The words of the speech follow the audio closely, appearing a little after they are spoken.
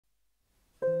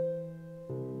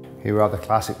Here we have the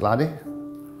classic Laddie,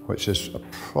 which is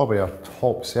probably our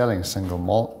top selling single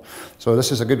malt. So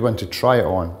this is a good one to try it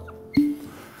on.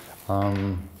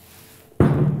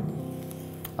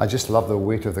 I just love the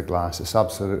weight of the glass. It's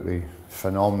absolutely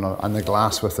phenomenal. And the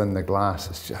glass within the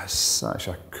glass is just such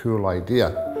a cool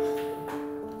idea.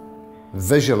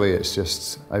 Visually, it's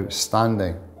just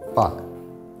outstanding, but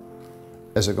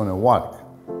is it going to work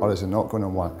or is it not going to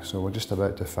work? So we're just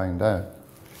about to find out.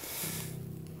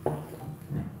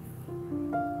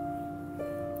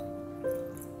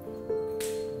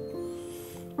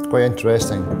 Quite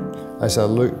interesting, as I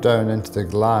look down into the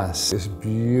glass, it's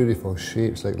beautiful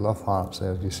shapes like love hearts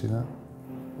there. Do you see that?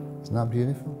 Isn't that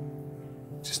beautiful?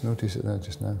 Just notice it there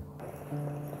just now.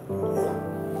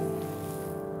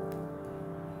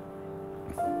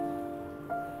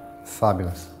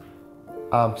 Fabulous.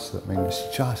 Absolutely, I mean,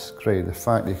 it's just great. The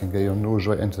fact that you can get your nose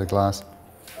right into the glass.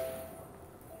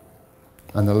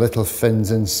 And the little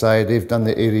fins inside, they've done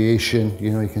the aeration.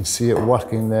 You know, you can see it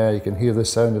working there. You can hear the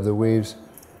sound of the waves.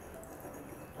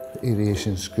 The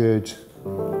aeration's good.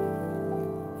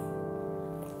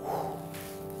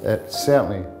 It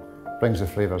certainly brings the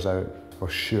flavours out, for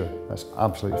sure. That's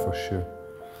absolutely for sure.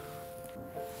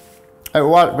 It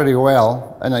worked very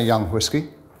well in a young whisky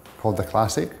called the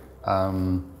Classic.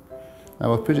 Now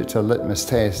we'll put it to a litmus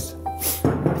test.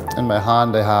 In my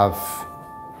hand I have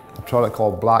a product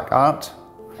called Black Art.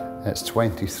 It's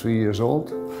 23 years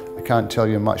old. I can't tell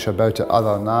you much about it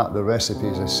other than that. The recipe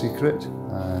is a secret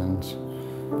and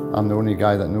I'm the only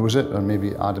guy that knows it, or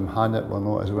maybe Adam Hannett will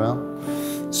know it as well.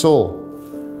 So,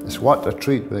 it's worked a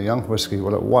treat with a young whisky.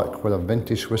 Will it work with a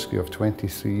vintage whisky of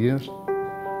 23 years?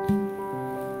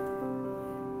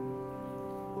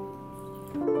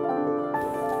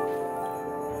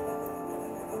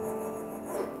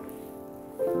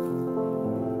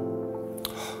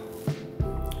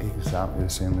 Exactly the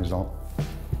same result.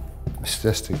 It's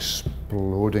just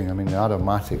exploding. I mean, the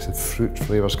aromatics, the fruit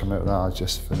flavours come out of that are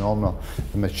just phenomenal.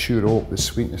 The mature oak, the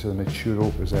sweetness of the mature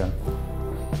oak is there.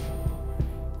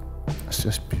 It's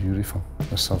just beautiful.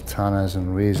 The sultanas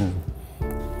and raisins.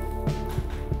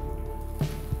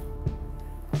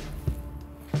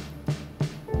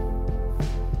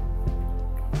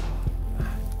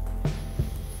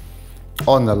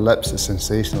 On the lips, it's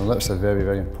sensational. The lips are very,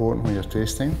 very important when you're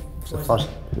tasting.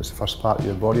 It's the first part of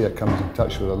your body that comes in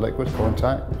touch with a liquid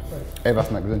contact.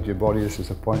 Everything that goes into your body, this is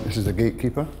the point. This is the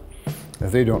gatekeeper.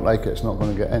 If they don't like it, it's not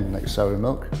going to get in, like sour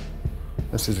milk.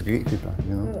 This is the gatekeeper,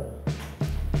 you know.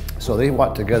 So they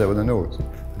work together with the nose.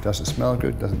 It doesn't smell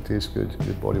good, doesn't taste good.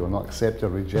 Your body will not accept it,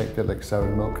 reject it like sour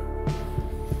milk.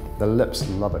 The lips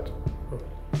love it.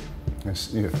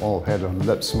 You've all heard of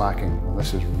lip smacking. Well,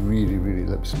 this is really, really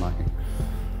lip smacking.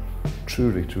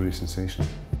 Truly, truly sensational.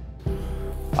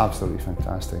 Absolutely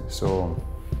fantastic. So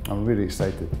I'm really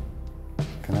excited.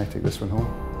 Can I take this one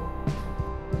home?